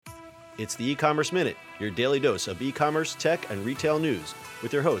It's the E-Commerce Minute, your daily dose of e-commerce, tech, and retail news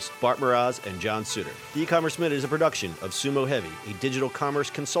with your hosts Bart Mraz and John Suter. The E-Commerce Minute is a production of Sumo Heavy, a digital commerce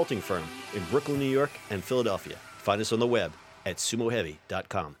consulting firm in Brooklyn, New York, and Philadelphia. Find us on the web at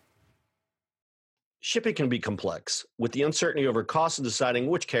sumoheavy.com. Shipping can be complex. With the uncertainty over costs and deciding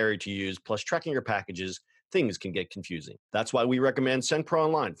which carrier to use, plus tracking your packages, things can get confusing. That's why we recommend SendPro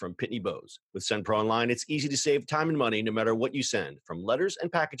Online from Pitney Bowes. With SendPro Online, it's easy to save time and money no matter what you send, from letters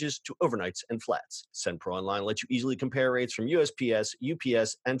and packages to overnights and flats. SendPro Online lets you easily compare rates from USPS,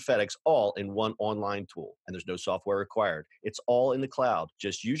 UPS, and FedEx all in one online tool. And there's no software required. It's all in the cloud.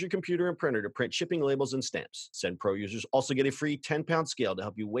 Just use your computer and printer to print shipping labels and stamps. SendPro users also get a free 10-pound scale to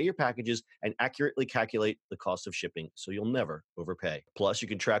help you weigh your packages and accurately calculate the cost of shipping so you'll never overpay. Plus, you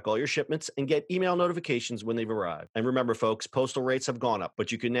can track all your shipments and get email notifications when they've arrived. And remember, folks, postal rates have gone up,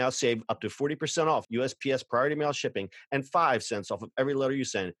 but you can now save up to 40% off USPS priority mail shipping and 5 cents off of every letter you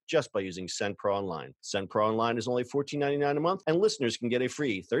send just by using SendPro Online. SendPro Online is only $14.99 a month, and listeners can get a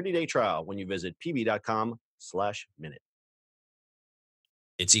free 30-day trial when you visit pb.com/minute.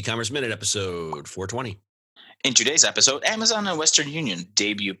 It's E-Commerce Minute, episode 420. In today's episode, Amazon and Western Union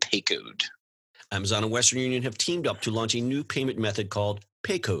debut PayCode. Amazon and Western Union have teamed up to launch a new payment method called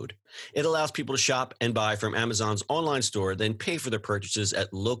PayCode. It allows people to shop and buy from Amazon's online store, then pay for their purchases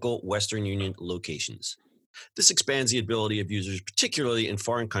at local Western Union locations. This expands the ability of users, particularly in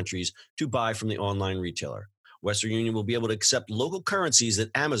foreign countries, to buy from the online retailer. Western Union will be able to accept local currencies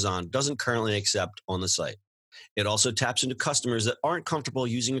that Amazon doesn't currently accept on the site. It also taps into customers that aren't comfortable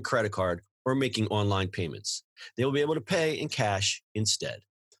using a credit card or making online payments. They will be able to pay in cash instead.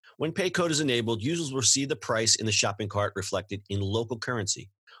 When PayCode is enabled, users will see the price in the shopping cart reflected in local currency.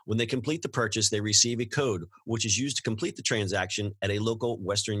 When they complete the purchase, they receive a code, which is used to complete the transaction at a local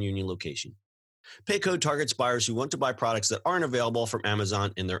Western Union location. PayCode targets buyers who want to buy products that aren't available from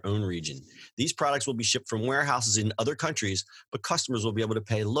Amazon in their own region. These products will be shipped from warehouses in other countries, but customers will be able to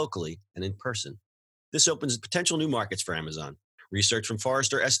pay locally and in person. This opens potential new markets for Amazon. Research from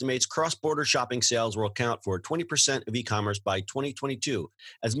Forrester estimates cross-border shopping sales will account for 20% of e-commerce by 2022,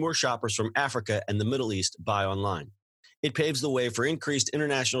 as more shoppers from Africa and the Middle East buy online. It paves the way for increased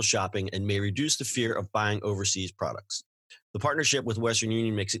international shopping and may reduce the fear of buying overseas products. The partnership with Western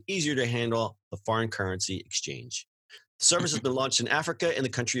Union makes it easier to handle the foreign currency exchange. The service has been launched in Africa and the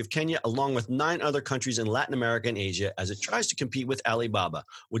country of Kenya, along with 9 other countries in Latin America and Asia, as it tries to compete with Alibaba,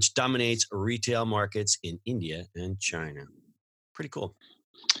 which dominates retail markets in India and China. Pretty cool.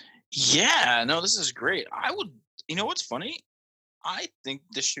 Yeah, no, this is great. You know what's funny? I think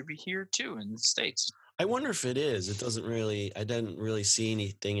this should be here too in the States. I wonder if it is. I didn't really see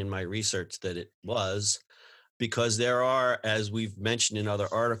anything in my research that it was, because there are, as we've mentioned in other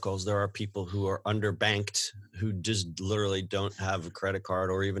articles, there are people who are underbanked who just literally don't have a credit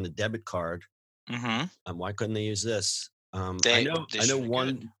card or even a debit card. Mm-hmm. Why couldn't they use this? I know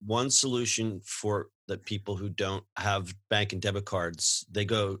one solution for the people who don't have bank and debit cards. They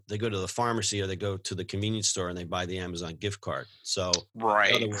go to the pharmacy or they go to the convenience store and they buy the Amazon gift card. So right.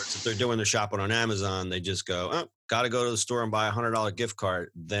 In other words, if they're doing their shopping on Amazon, they just go, oh, got to go to the store and buy $100 gift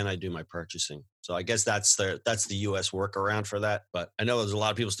card. Then I do my purchasing. So I guess that's the U.S. workaround for that. But I know there's a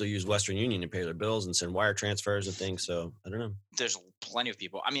lot of people still use Western Union to pay their bills and send wire transfers and things. So I don't know. There's plenty of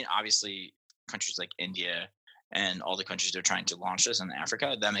people. I mean, obviously, countries like India and all the countries they're trying to launch this in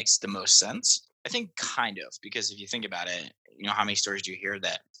Africa, that makes the most sense. I think kind of, because if you think about it, you know, how many stories do you hear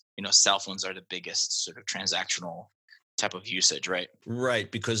that, you know, cell phones are the biggest sort of transactional type of usage, right? Right,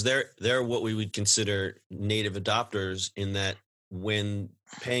 because they're what we would consider native adopters, in that when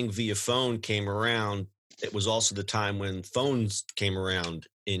paying via phone came around, it was also the time when phones came around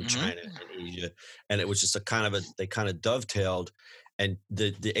in China and Asia, and it was just they kind of dovetailed. And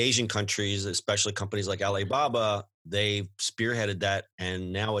the Asian countries, especially companies like Alibaba, they spearheaded that,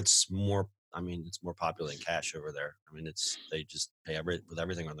 and now it's more popular than cash over there. I mean, they just pay with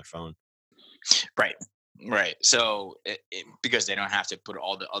everything on their phone. Right. So because they don't have to put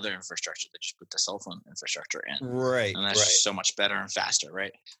all the other infrastructure, they just put the cell phone infrastructure in. Right. And that's just so much better and faster,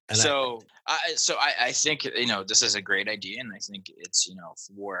 right? And I think, you know, this is a great idea, and I think it's, you know,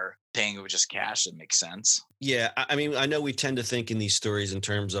 for paying with just cash, it makes sense. Yeah, I mean, I know we tend to think in these stories in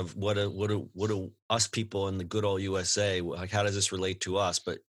terms of what do us people in the good old USA, like, how does this relate to us?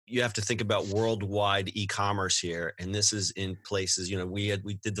 But you have to think about worldwide e-commerce here, and this is in places. You know, we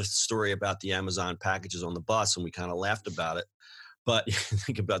did the story about the Amazon packages on the bus, and we kind of laughed about it. But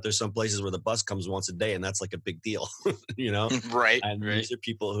think about, there's some places where the bus comes once a day, and that's like a big deal, you know? Right. And these are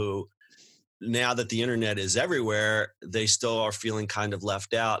people who, now that the internet is everywhere, they still are feeling kind of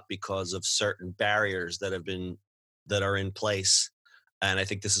left out because of certain barriers that are in place And I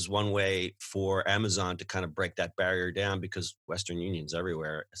think this is one way for Amazon to kind of break that barrier down because Western Union's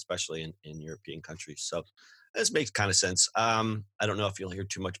everywhere, especially in European countries. So this makes kind of sense. I don't know if you'll hear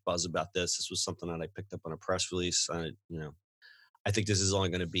too much buzz about this. This was something that I picked up on a press release. I think this is only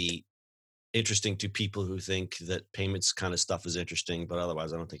going to be interesting to people who think that payments kind of stuff is interesting, but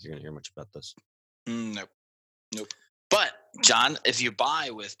otherwise, I don't think you're going to hear much about this. Nope. Nope. But John, if you buy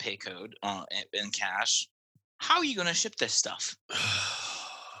with PayCode in cash, how are you going to ship this stuff?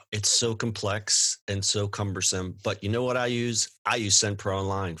 It's so complex and so cumbersome, but you know what I use? I use SendPro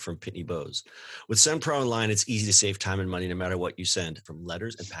Online from Pitney Bowes. With SendPro Online, it's easy to save time and money no matter what you send, from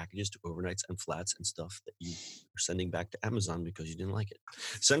letters and packages to overnights and flats and stuff that you are sending back to Amazon because you didn't like it.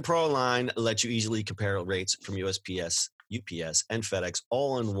 SendPro Online lets you easily compare rates from USPS, UPS, and FedEx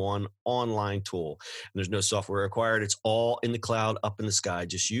all in one online tool. And there's no software required. It's all in the cloud, up in the sky.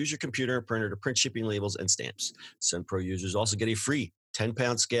 Just use your computer or printer to print shipping labels and stamps. SendPro users also get a free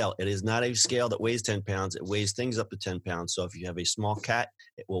 10-pound scale. It is not a scale that weighs 10 pounds. It weighs things up to 10 pounds. So if you have a small cat,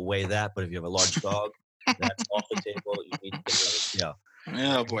 it will weigh that. But if you have a large dog, that's off the table. You need to get another scale.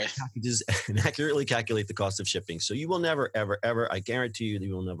 Oh boy. Packages and accurately calculate the cost of shipping. So you will never, ever, ever, I guarantee you that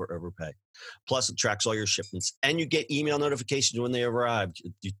you will never overpay. Plus, it tracks all your shipments and you get email notifications when they arrived.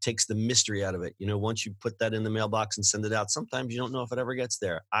 It takes the mystery out of it. Once you put that in the mailbox and send it out, sometimes you don't know if it ever gets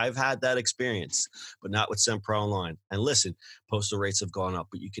there. I've had that experience, but not with SendPro Online. And listen, postal rates have gone up,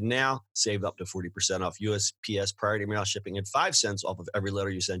 but you can now save up to 40% off USPS priority mail shipping and 5 cents off of every letter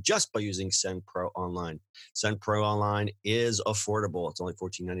you send just by using SendPro Online. SendPro Online is affordable. It's only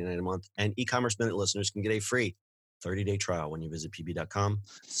 $14.99 a month. And e-commerce minute listeners can get a free 30-day trial when you visit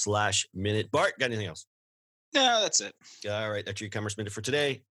pb.com/minute. Bart, got anything else? No, that's it. All right. That's your e-commerce minute for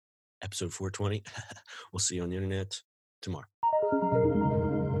today. Episode 420. We'll see you on the internet tomorrow.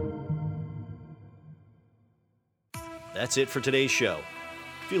 That's it for today's show.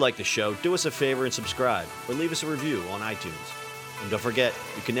 If you like the show, do us a favor and subscribe or leave us a review on iTunes. And don't forget,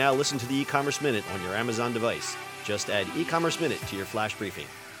 you can now listen to the e-commerce minute on your Amazon device. Just add e-commerce minute to your flash briefing.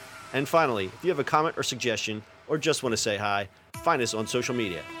 And finally, if you have a comment or suggestion or just want to say hi, find us on social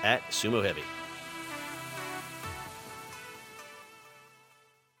media @Sumo Heavy.